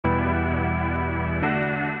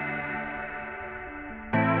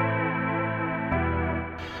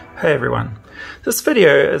Hey everyone, this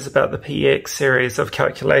video is about the PX series of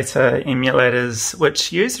calculator emulators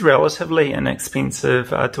which use relatively inexpensive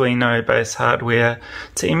Arduino based hardware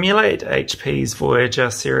to emulate HP's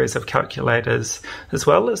Voyager series of calculators as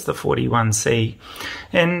well as the 41C.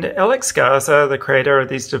 And Alex Garza, the creator of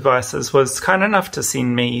these devices, was kind enough to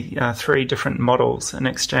send me 3 different models in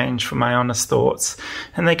exchange for my honest thoughts,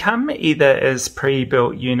 and they come either as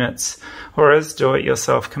pre-built units or as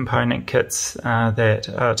do-it-yourself component kits that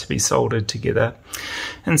are to be soldered together.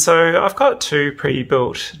 And so I've got 2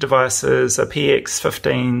 pre-built devices, a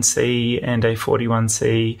PX-15C and a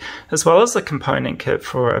 41C, as well as a component kit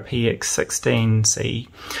for a PX-16C.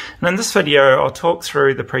 And in this video I'll talk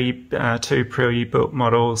through the 2 pre-built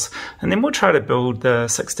models, and then we'll try to build the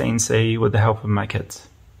 16C with the help of my kits.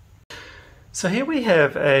 So here we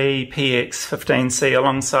have a PX-15C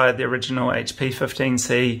alongside the original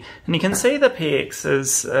HP-15C, and you can see the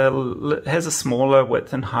PX has a smaller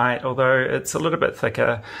width and height, although it's a little bit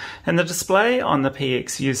thicker. And the display on the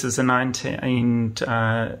PX uses a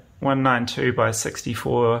 192 by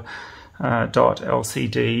 64 dot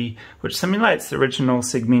LCD, which simulates the original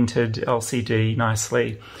segmented LCD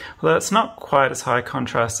nicely. Although it's not quite as high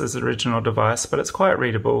contrast as the original device, but it's quite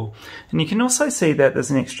readable. And you can also see that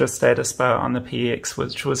there's an extra status bar on the PX,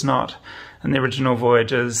 which was not in the original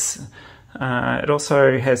Voyagers. It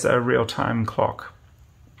also has a real-time clock.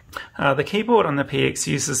 The keyboard on the PX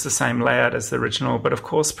uses the same layout as the original, but of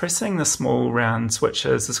course pressing the small round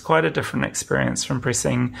switches is quite a different experience from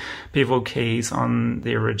pressing beveled keys on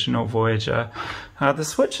the original Voyager. The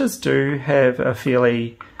switches do have a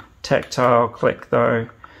fairly tactile click though,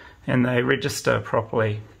 and they register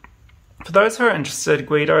properly. For those who are interested,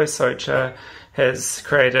 Guido Socha has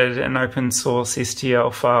created an open source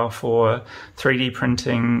STL file for 3D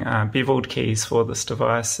printing beveled keys for this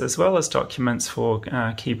device, as well as documents for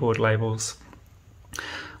keyboard labels.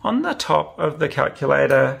 On the top of the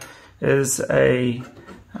calculator is a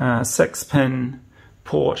 6-pin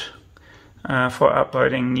port for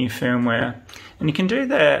uploading new firmware. And you can do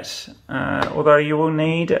that, although you will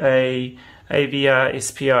need a AVR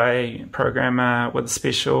SPI programmer with a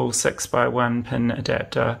special 6x1 pin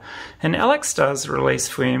adapter. And Alex does release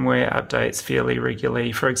firmware updates fairly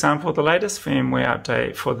regularly. For example, the latest firmware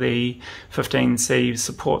update for the 15C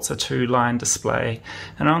supports a 2-line display.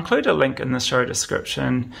 And I'll include a link in the show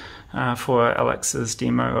description for Alex's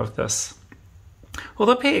demo of this. All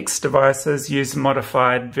the PX devices use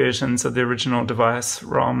modified versions of the original device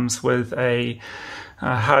ROMs with a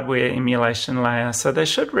hardware emulation layer, so they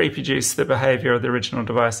should reproduce the behavior of the original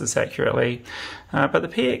devices accurately. But the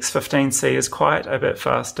PX-15C is quite a bit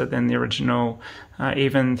faster than the original,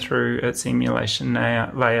 even through its emulation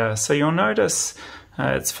layer. So you'll notice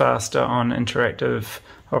it's faster on interactive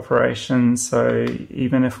operations. So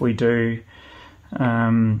even if we do,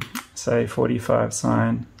 say, 45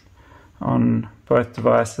 sine on both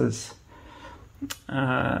devices,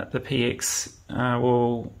 the PX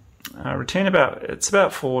will return it's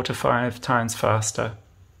about 4 to 5 times faster.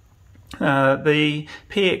 The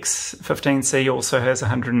PX-15C also has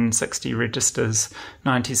 160 registers,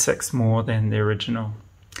 96 more than the original.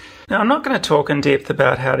 Now I'm not going to talk in depth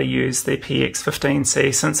about how to use the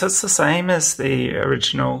PX-15C since it's the same as the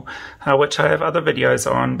original, which I have other videos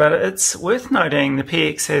on, but it's worth noting the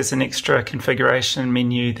PX has an extra configuration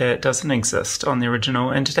menu that doesn't exist on the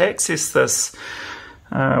original, and to access this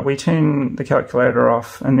we turn the calculator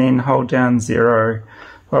off and then hold down 0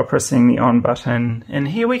 while pressing the on button, and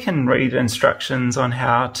here we can read instructions on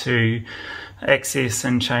how to access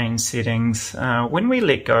and change settings. When we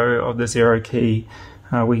let go of the 0 key,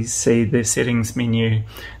 we see the settings menu,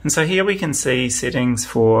 and so here we can see settings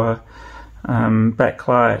for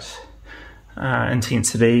backlight,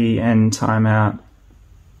 intensity and timeout.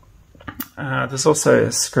 There's also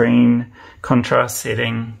a screen contrast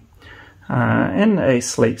setting and a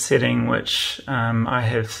sleep setting, which I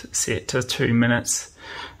have set to 2 minutes.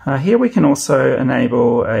 Here we can also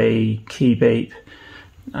enable a key beep,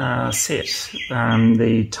 set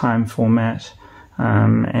the time format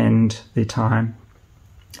and the time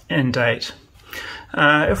and date.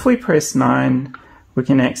 If we press 9, we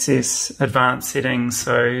can access advanced settings,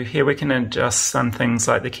 so here we can adjust some things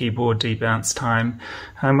like the keyboard debounce time.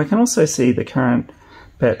 We can also see the current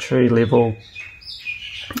battery level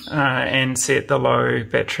and set the low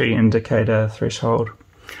battery indicator threshold.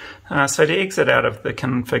 So to exit out of the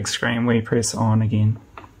config screen, we press on again.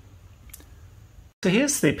 So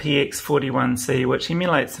here's the PX-41C, which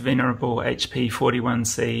emulates the venerable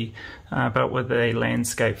HP-41C, but with a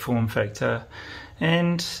landscape form factor.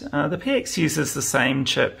 And the PX uses the same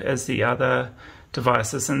chip as the other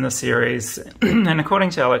devices in the series, and according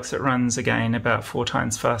to Alex, it runs again about 4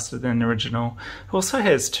 times faster than the original. It also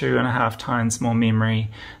has 2.5 times more memory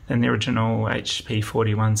than the original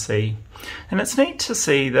HP-41C. And it's neat to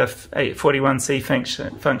see the 41C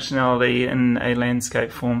functionality in a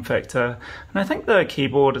landscape form factor. And I think the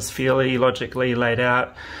keyboard is fairly logically laid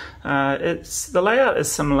out. The layout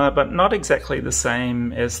is similar, but not exactly the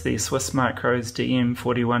same as the Swiss Micro's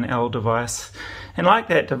DM41L device. And like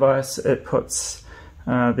that device, it puts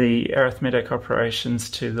the arithmetic operations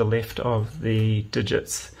to the left of the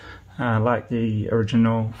digits, like the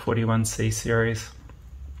original 41C series.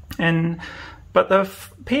 But the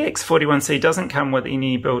PX-41C doesn't come with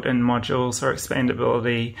any built-in modules or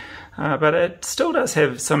expandability, but it still does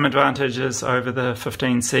have some advantages over the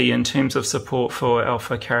 15C in terms of support for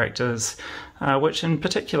alpha characters, which in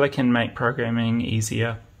particular can make programming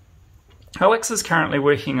easier. Alex is currently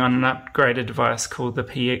working on an upgraded device called the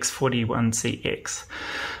PX-41CX,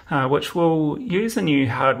 which will use a new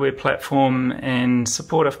hardware platform and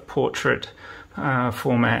support a portrait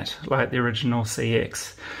format like the original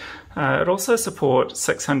CX. It also supports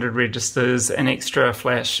 600 registers and extra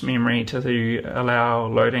flash memory to allow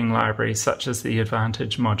loading libraries such as the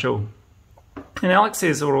Advantage module. And Alex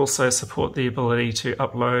says it will also support the ability to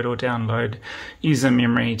upload or download user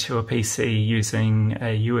memory to a PC using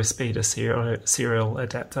a USB to serial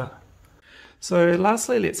adapter. So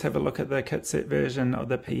lastly, let's have a look at the kitset version of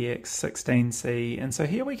the PX-16C. And so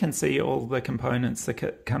here we can see all the components the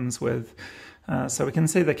kit comes with. So we can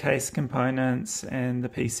see the case components and the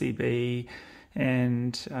PCB,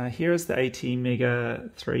 and here is the ATmega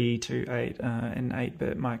 328 and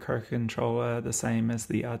 8-bit microcontroller, the same as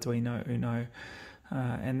the Arduino Uno.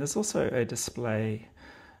 And there's also a display,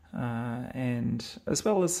 and as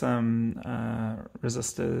well as some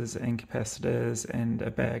resistors and capacitors and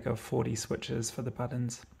a bag of 40 switches for the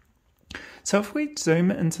buttons. So if we zoom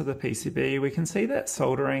into the PCB, we can see that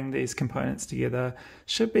soldering these components together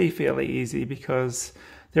should be fairly easy because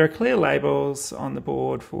there are clear labels on the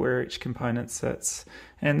board for where each component sits,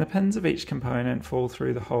 and the pins of each component fall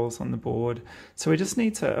through the holes on the board. So we just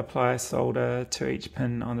need to apply solder to each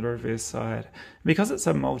pin on the reverse side. Because it's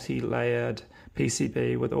a multi-layered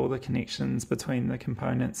PCB with all the connections between the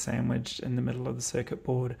components sandwiched in the middle of the circuit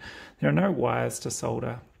board, there are no wires to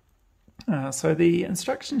solder. So the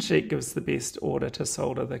instruction sheet gives the best order to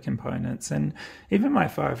solder the components, and even my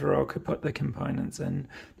 5-year-old could put the components in.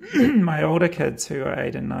 My older kids, who are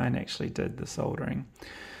 8 and 9, actually did the soldering.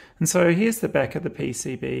 And so here's the back of the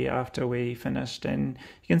PCB after we finished, and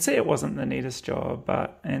you can see it wasn't the neatest job,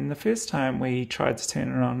 and the first time we tried to turn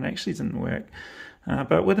it on, it actually didn't work.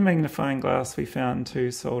 But with a magnifying glass, we found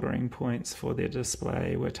 2 soldering points for their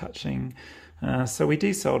display were touching. So we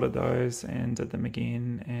desoldered those and did them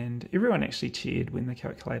again, and everyone actually cheered when the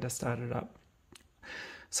calculator started up.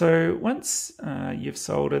 So once you've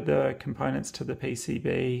soldered the components to the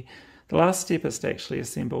PCB, the last step is to actually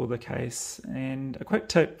assemble the case, and a quick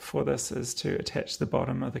tip for this is to attach the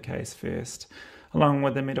bottom of the case first, along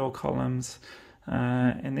with the metal columns,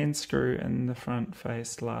 and then screw in the front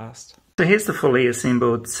face last. So here's the fully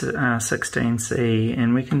assembled 16C,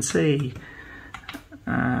 and we can see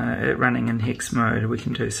it running in hex mode. We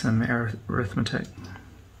can do some arithmetic.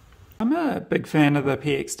 I'm a big fan of the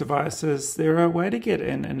PX devices. They're a way to get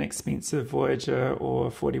an inexpensive Voyager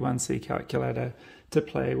or 41C calculator to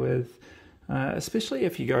play with, especially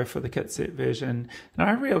if you go for the kit set version. And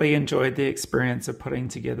I really enjoyed the experience of putting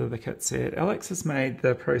together the kit set. Alex has made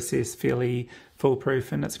the process fairly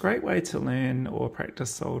foolproof, and it's a great way to learn or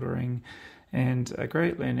practice soldering, and a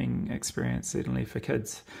great learning experience certainly for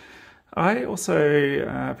kids. I also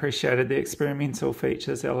appreciated the experimental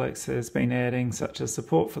features Alex has been adding, such as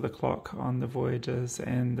support for the clock on the Voyagers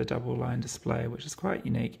and the double line display, which is quite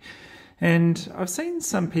unique. And I've seen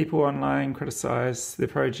some people online criticise the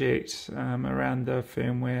project around the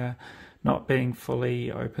firmware not being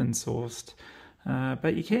fully open sourced.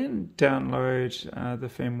 But you can download the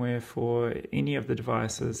firmware for any of the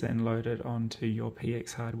devices and load it onto your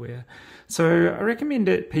PX hardware. So I recommend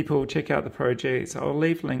that people check out the project. I'll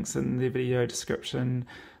leave links in the video description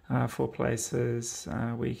for places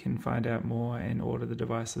where you can find out more and order the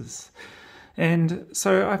devices. And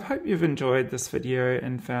so I hope you've enjoyed this video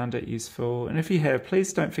and found it useful. And if you have,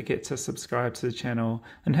 please don't forget to subscribe to the channel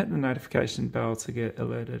and hit the notification bell to get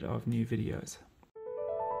alerted of new videos.